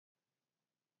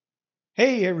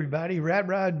Hey everybody, Rat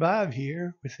Rod Bob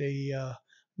here with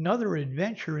another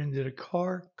adventure into the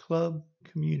car club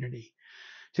community.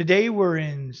 Today we're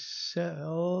in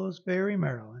Salisbury,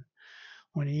 Maryland,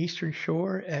 on the Eastern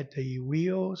Shore at the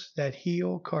Wheels That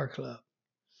Heal Car Club.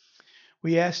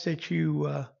 We ask that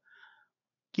you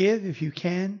give, if you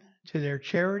can, to their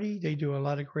charity. They do a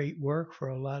lot of great work for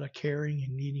a lot of caring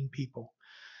and needing people.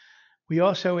 We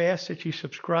also ask that you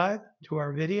subscribe to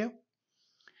our video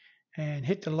and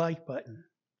hit the like button.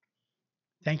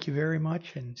 Thank you very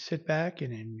much and sit back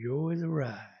and enjoy the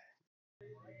ride.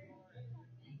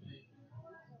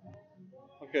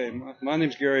 Okay, my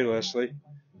name's Gary Leslie,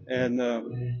 and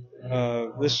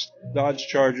this Dodge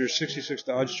Charger, 66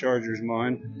 Dodge Charger is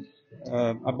mine.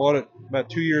 I bought it about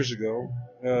 2 years ago,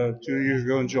 2 years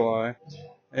ago in July.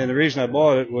 And the reason I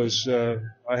bought it was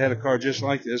I had a car just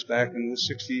like this back in the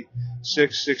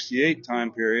 66, 68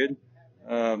 time period.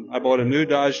 I bought a new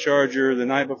Dodge Charger the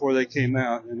night before they came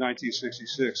out in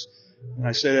 1966. And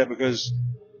I say that because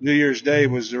New Year's Day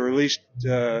was the released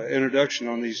introduction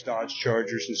on these Dodge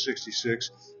Chargers in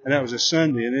 66. And that was a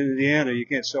Sunday. And in Indiana, you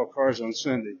can't sell cars on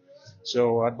Sunday.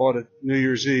 So I bought it New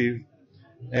Year's Eve.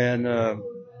 And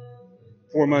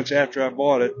 4 months after I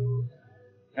bought it,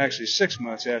 actually 6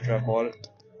 months after I bought it,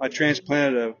 I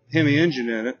transplanted a Hemi engine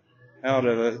in it out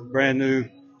of a brand new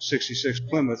 66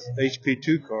 Plymouth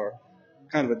HP2 car.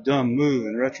 Kind of a dumb move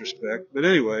in retrospect. But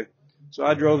anyway, so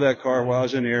I drove that car while I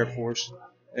was in the Air Force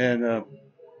and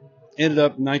ended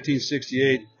up in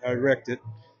 1968. I wrecked it,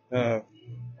 doing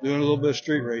a little bit of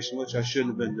street racing, which I shouldn't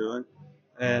have been doing.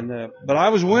 But I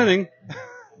was winning.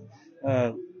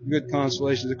 Good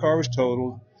consolation. The car was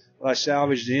totaled. But I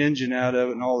salvaged the engine out of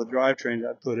it and all the drivetrain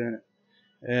that I put in it.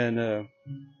 And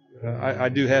I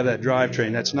do have that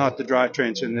drivetrain. That's not the drivetrain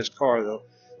that's in this car, though.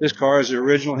 This car is the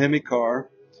original Hemi car.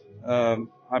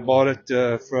 I bought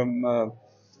it from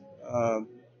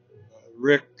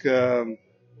Rick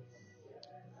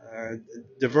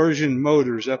Diversion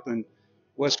Motors up in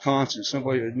Wisconsin,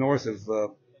 somewhere north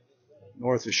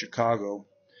of Chicago.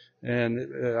 And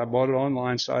I bought it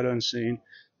online, sight unseen,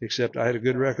 except I had a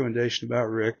good recommendation about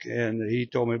Rick, and he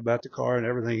told me about the car, and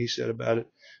everything he said about it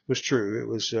was true. It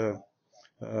was the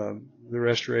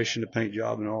restoration, the paint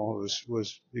job, and all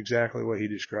was exactly what he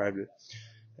described it.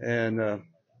 And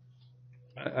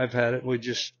I've had it. We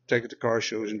just take it to car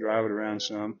shows and drive it around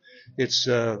some. It's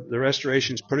the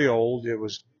restoration's pretty old. It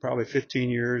was probably 15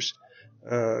 years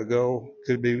ago,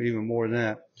 could be even more than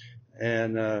that.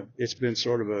 And it's been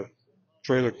sort of a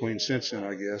trailer queen since then,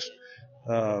 I guess.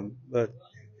 But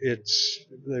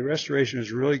the restoration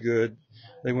is really good.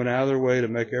 They went out of their way to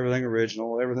make everything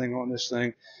original. Everything on this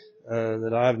thing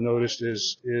that I've noticed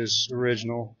is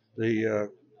original.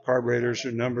 The carburetors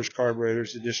are numbers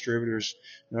carburetors, the distributors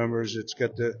numbers. It's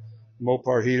got the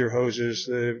Mopar heater hoses,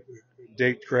 the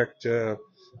date correct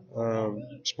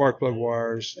spark plug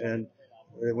wires, and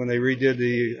when they redid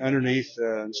the underneath,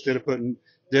 instead of putting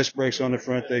disc brakes on the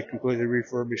front, they completely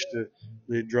refurbished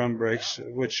the drum brakes,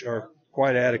 which are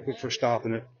quite adequate for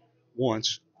stopping it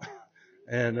once.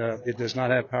 And it does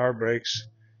not have power brakes,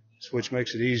 which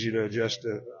makes it easier to adjust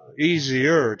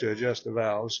the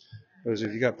valves. Because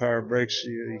if you got power brakes,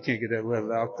 you can't get that left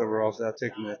valve cover off without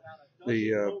taking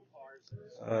the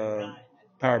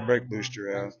power brake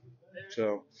booster out.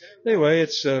 So anyway,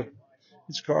 it's a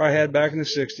car I had back in the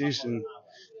 60s,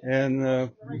 and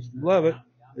love it.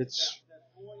 It's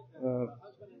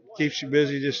keeps you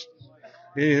busy. Just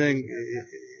anything,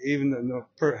 even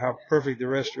how perfect the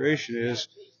restoration is,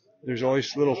 there's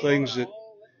always little things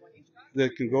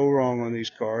that can go wrong on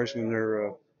these cars when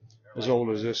they're as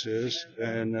old as this is,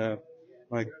 and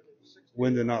like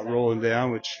window not rolling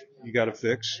down, which you got to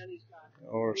fix,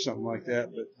 or something like that.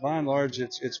 But by and large,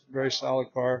 it's a very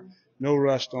solid car, no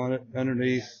rust on it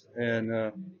underneath,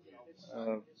 and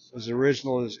as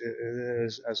original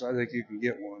as I think you can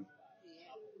get one.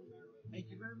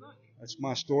 That's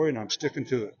my story, and I'm sticking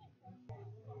to it.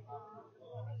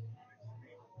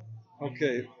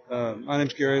 Okay, my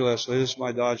name's Gary Leslie. This is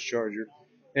my Dodge Charger,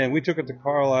 and we took it to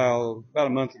Carlisle about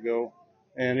a month ago,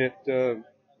 and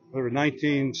there were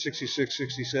 1966,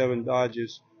 67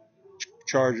 Dodges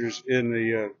Chargers in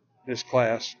this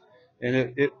class, and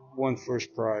it won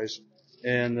first prize.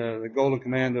 And the Golden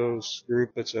Commandos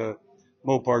group, it's a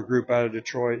Mopar group out of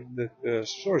Detroit that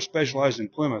sort of specialized in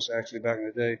Plymouth actually back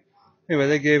in the day. Anyway,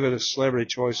 they gave it a Celebrity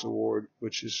Choice Award,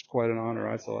 which is quite an honor,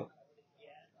 I thought.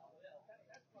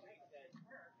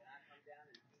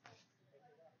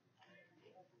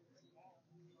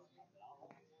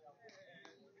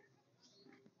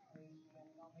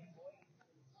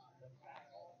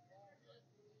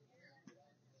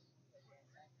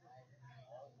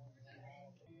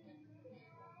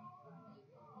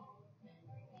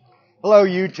 Hello,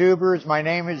 YouTubers. My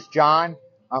name is John.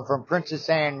 I'm from Princess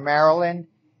Anne, Maryland,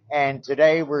 and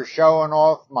today we're showing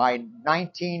off my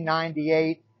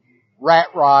 1998 Rat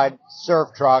Rod surf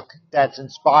truck that's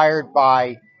inspired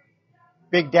by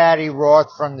Big Daddy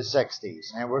Roth from the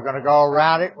 60s. And we're going to go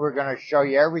around it. We're going to show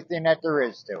you everything that there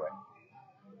is to it.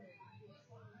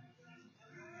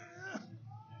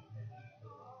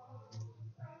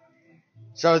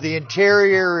 So the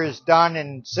interior is done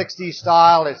in 60s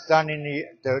style. It's done in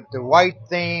the white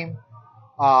theme.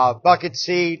 Bucket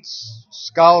seats,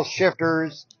 skull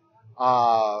shifters,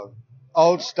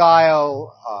 old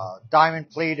style diamond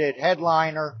pleated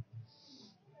headliner.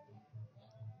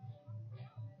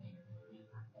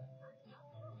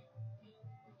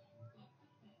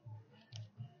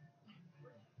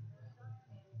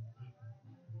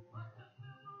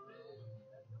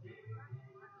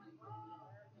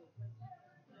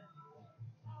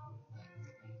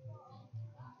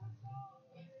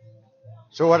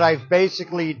 So what I've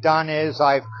basically done is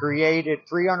I've created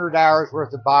 300 hours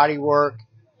worth of body work.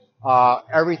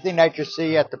 Everything that you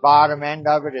see at the bottom end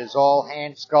of it is all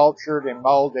hand sculptured and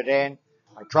molded in.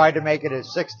 I tried to make it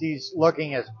as 60s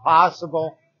looking as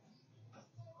possible.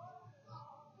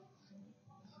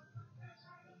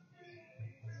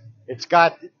 It's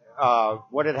got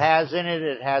what it has in it.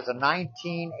 It has a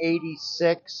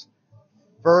 1986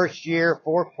 first year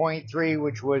 4.3,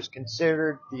 which was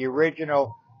considered the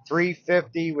original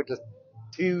 350 with the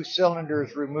 2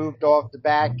 cylinders removed off the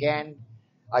back end.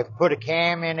 I've put a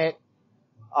cam in it,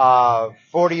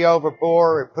 40 over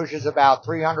bore. It pushes about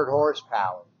 300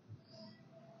 horsepower.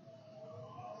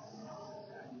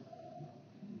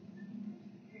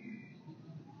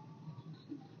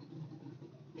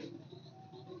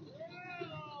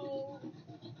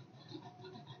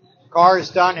 Car is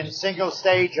done in single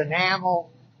stage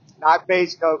enamel, not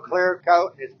base coat, clear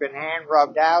coat. It's been hand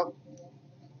rubbed out.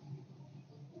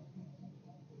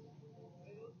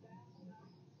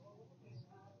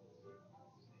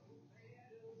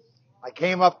 I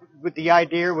came up with the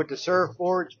idea with the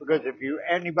surfboards because if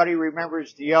anybody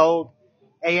remembers the old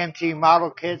AMT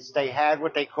model kits, they had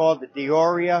what they called the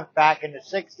Dioria back in the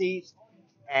 60s,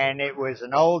 and it was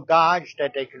an old Dodge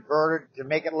that they converted to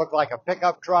make it look like a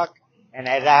pickup truck, and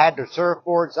it had the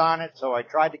surfboards on it, so I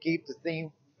tried to keep the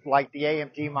theme like the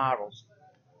AMT models.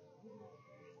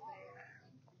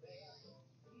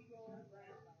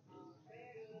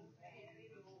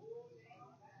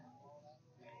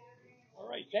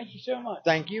 All right. Thank you so much.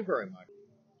 Thank you very much.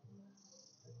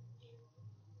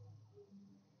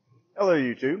 Hello,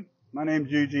 YouTube. My name's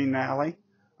Eugene Nally.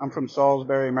 I'm from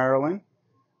Salisbury, Maryland.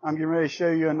 I'm getting ready to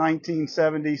show you a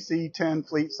 1970 C10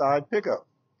 fleet side pickup.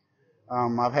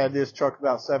 I've had this truck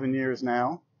about 7 years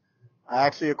now. I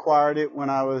actually acquired it when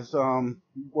I was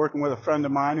working with a friend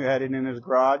of mine who had it in his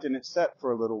garage, and it sat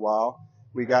for a little while.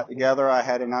 We got together. I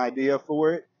had an idea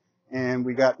for it, and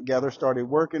we got together, started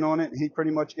working on it, and he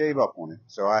pretty much gave up on it.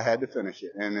 So I had to finish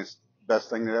it, and it's the best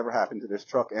thing that ever happened to this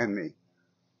truck and me.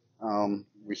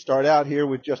 We start out here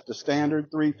with just a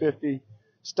standard 350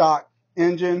 stock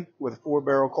engine with a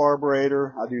 4-barrel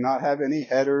carburetor. I do not have any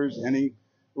headers, any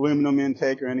aluminum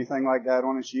intake or anything like that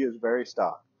on it. She is very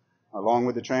stock. Along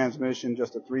with the transmission,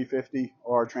 just a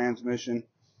 350R transmission.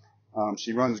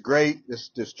 She runs great.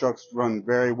 This truck's run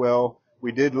very well.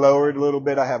 We did lower it a little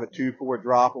bit. I have a 2.4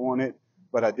 drop on it,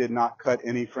 but I did not cut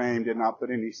any frame, did not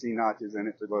put any C-notches in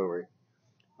it to lower it.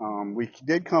 We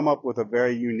did come up with a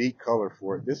very unique color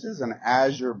for it. This is an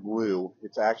azure blue.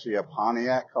 It's actually a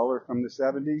Pontiac color from the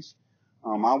 70s.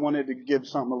 I wanted to give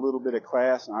something a little bit of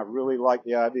class, and I really like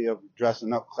the idea of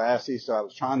dressing up classy, so I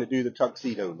was trying to do the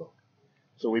tuxedo look.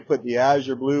 So we put the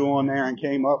azure blue on there and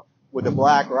came up with the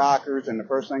black rockers, and the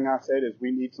first thing I said is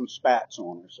we need some spats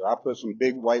on her. So I put some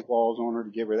big white walls on her to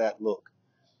give her that look.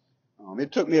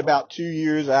 It took me about 2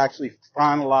 years to actually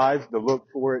finalize the look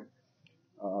for it.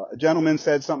 A gentleman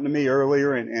said something to me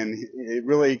earlier, and it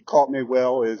really caught me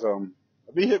well, is a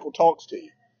vehicle talks to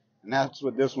you. And that's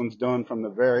what this one's done from the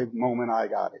very moment I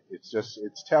got it.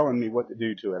 It's telling me what to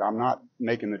do to it. I'm not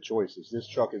making the choices. This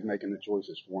truck is making the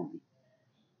choices for me.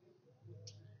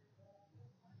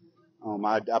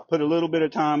 I put a little bit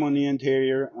of time on the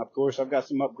interior. Of course, I've got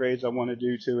some upgrades I want to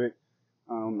do to it.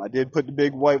 I did put the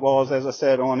big white walls, as I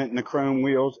said, on it, and the chrome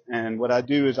wheels. And what I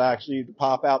do is I actually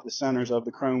pop out the centers of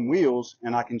the chrome wheels,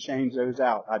 and I can change those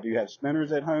out. I do have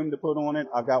spinners at home to put on it.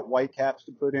 I've got white caps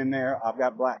to put in there. I've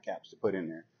got black caps to put in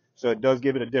there. So it does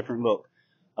give it a different look.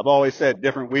 I've always said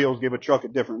different wheels give a truck a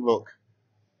different look.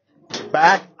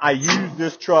 Back, I use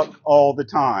this truck all the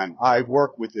time. I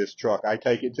work with this truck. I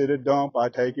take it to the dump. I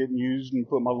take it and use and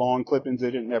put my lawn clippings in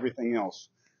it and everything else.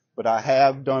 but I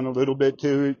have done a little bit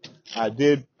to it. I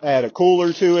did add a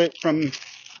cooler to it from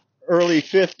early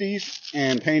 50s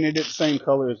and painted it the same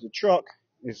color as the truck.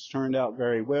 It's turned out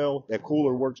very well. That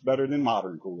cooler works better than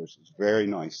modern coolers. It's very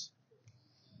nice.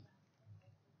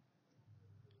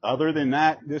 Other than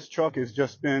that, this truck has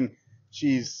just been,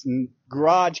 she's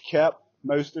garage kept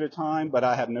most of the time, but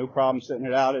I have no problem sitting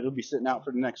it out. It'll be sitting out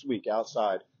for the next week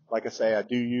outside. Like I say, I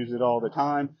do use it all the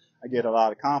time. I get a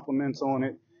lot of compliments on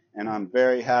it, and I'm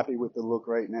very happy with the look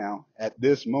right now. At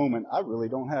this moment, I really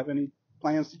don't have any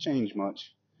plans to change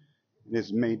much. It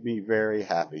has made me very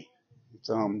happy. It's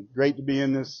great to be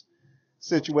in this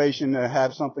situation, to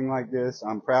have something like this.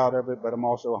 I'm proud of it, but I'm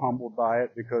also humbled by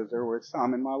it because there was a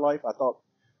time in my life I thought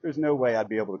there's no way I'd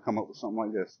be able to come up with something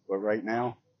like this. But right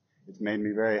now, it's made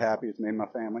me very happy. It's made my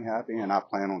family happy, and I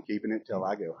plan on keeping it till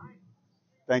I go.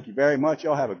 Thank you very much.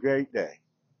 Y'all have a great day.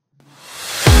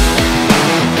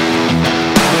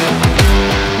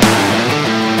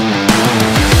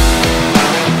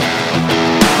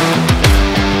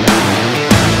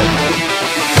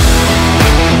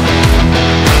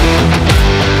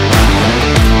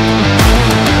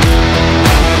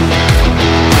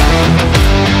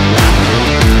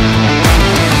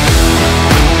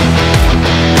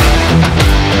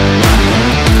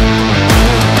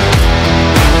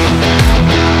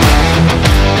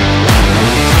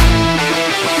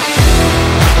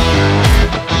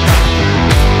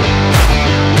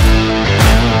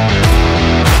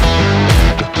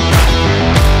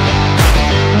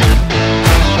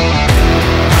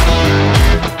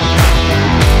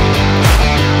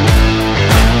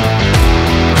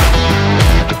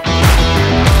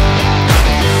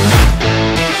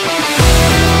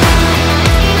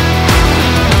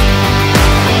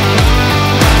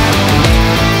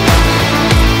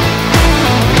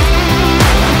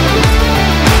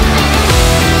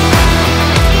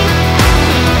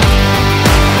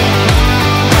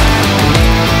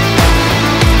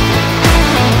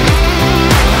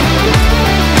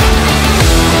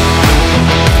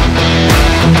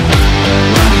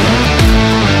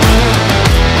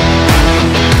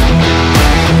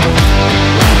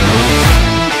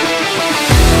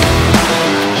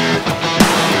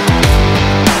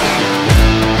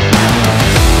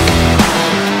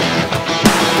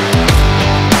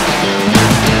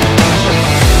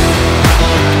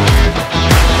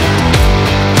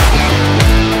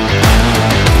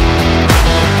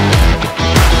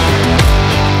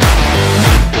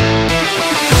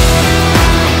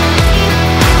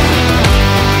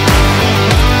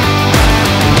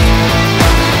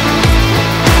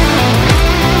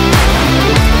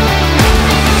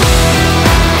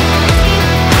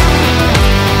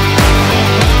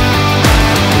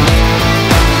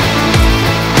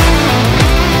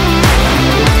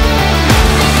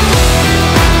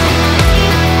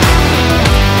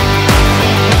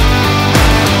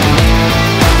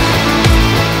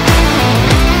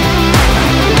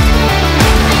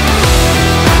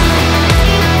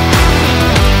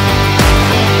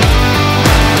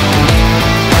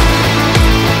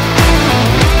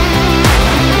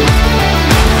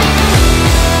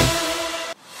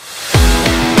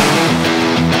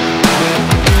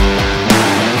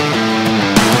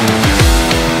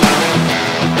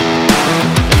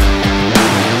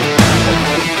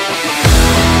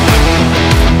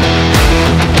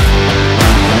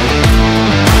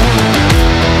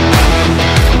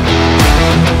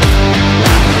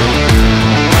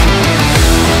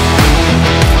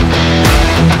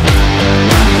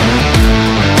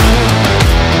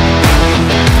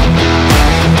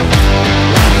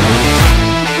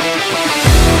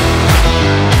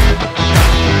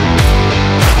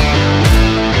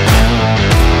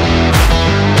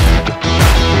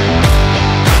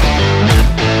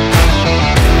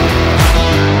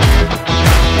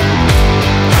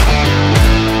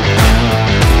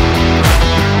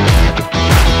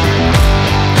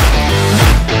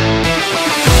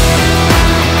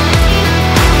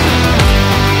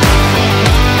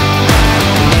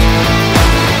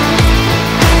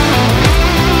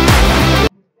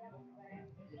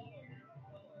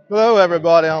 Hello,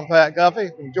 everybody. I'm Pat Guffey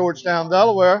from Georgetown,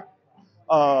 Delaware.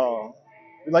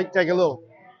 We'd like to take a little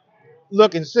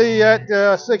look and see at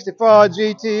 65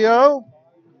 GTO.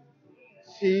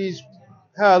 She's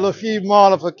had a few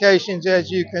modifications,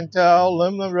 as you can tell.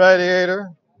 Aluminum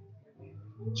radiator,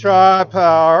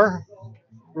 tri-power,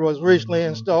 was recently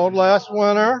installed last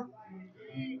winter.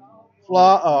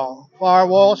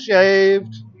 Firewall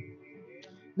shaved,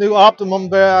 new Optimum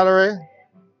battery,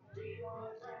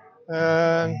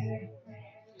 and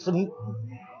some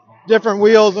different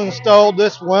wheels installed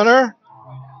this winter.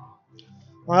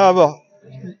 I have a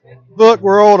look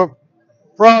where all the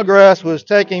progress was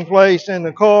taking place in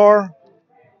the car.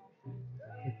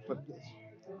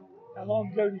 How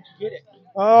long ago did you get it?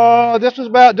 This was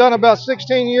done about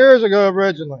 16 years ago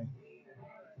originally.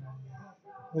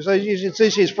 So you can see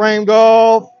she's framed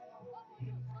off.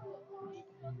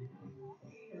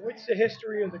 What's the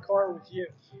history of the car with you?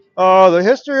 The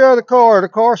history of the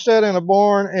car sat in a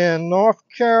barn in North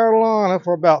Carolina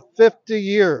for about 50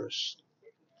 years.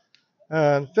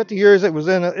 And 50 years it was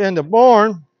in the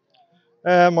barn.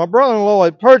 And my brother-in-law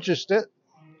had purchased it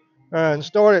and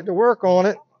started to work on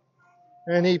it.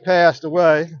 And he passed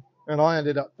away, and I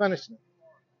ended up finishing it.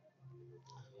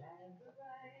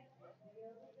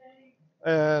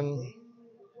 And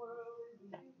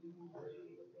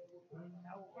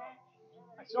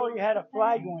I saw you had a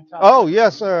flag on top. oh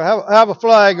yes, sir, have a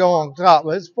flag on top.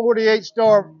 It's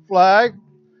 48-star flag.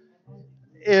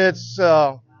 It's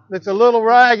a little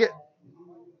ragged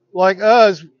like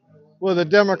us with the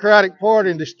Democratic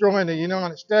Party destroying the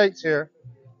United States here.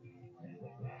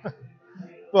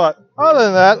 But other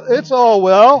than that, it's all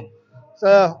well.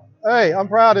 So, hey, I'm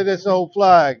proud of this old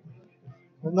flag.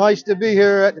 Nice to be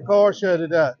here at the car show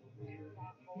today.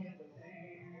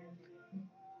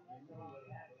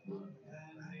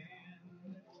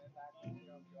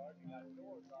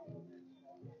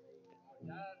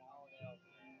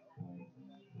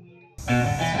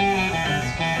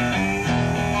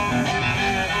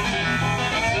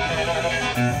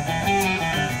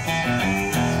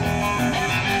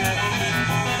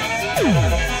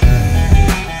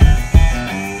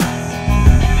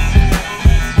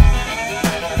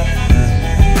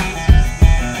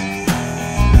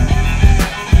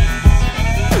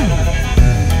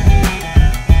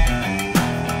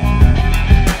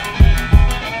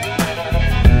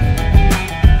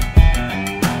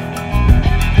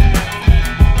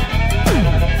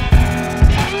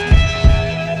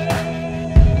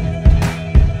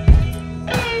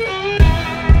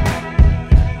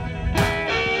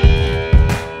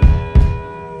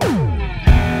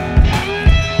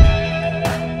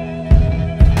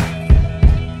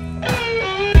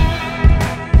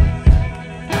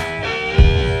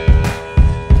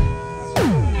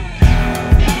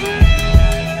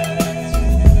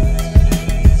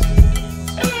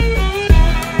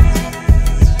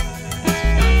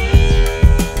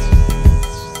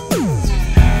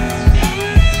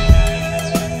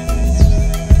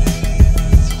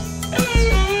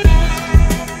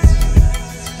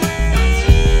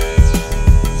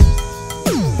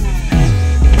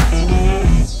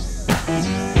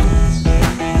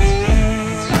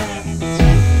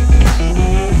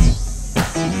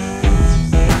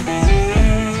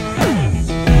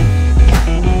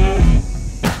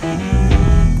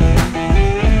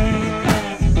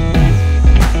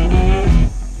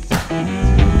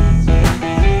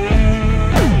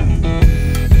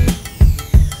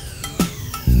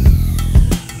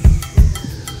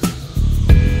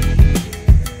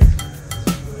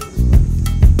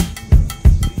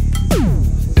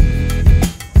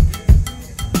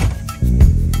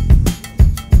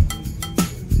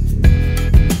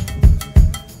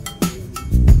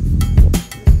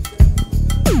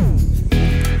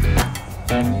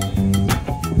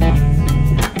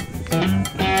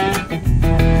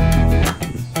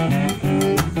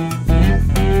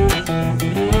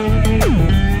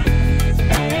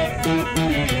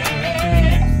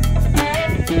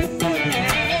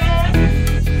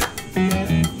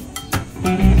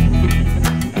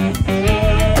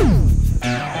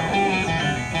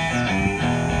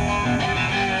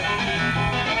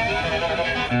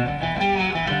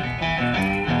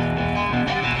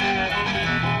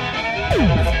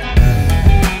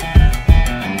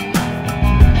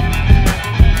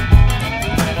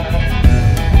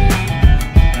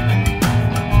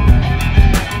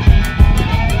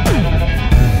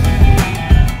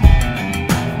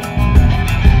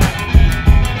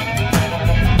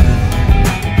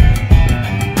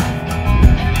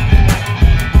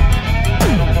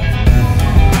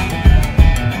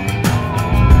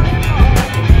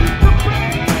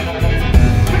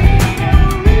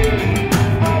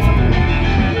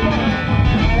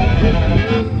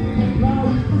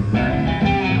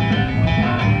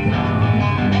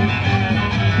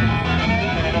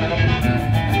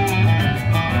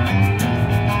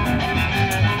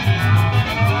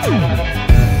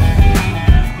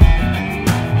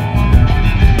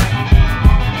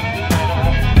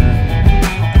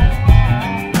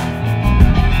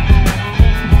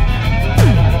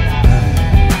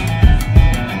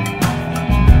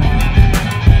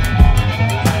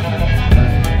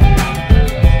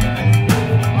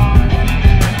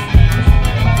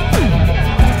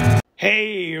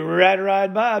 Rad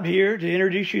Rod Bob here to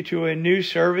introduce you to a new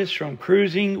service from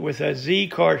Cruising with a Z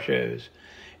Car Shows.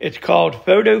 It's called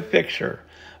Photo Fixer,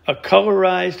 a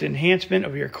colorized enhancement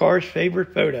of your car's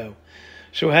favorite photo.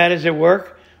 So how does it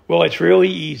work? Well, it's really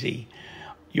easy.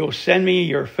 You'll send me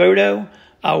your photo,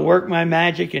 I'll work my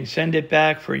magic and send it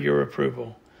back for your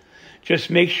approval. Just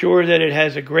make sure that it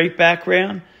has a great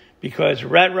background, because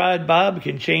Rat Rod Bob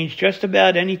can change just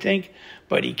about anything,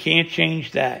 but he can't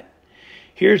change that.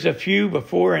 Here's a few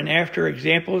before and after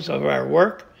examples of our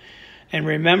work. And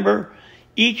remember,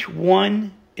 each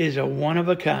one is a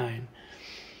one-of-a-kind,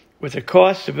 with a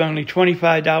cost of only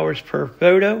 $25 per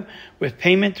photo with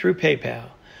payment through PayPal.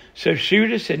 So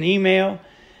shoot us an email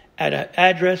at an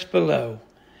address below.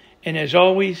 And as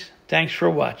always, thanks for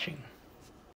watching.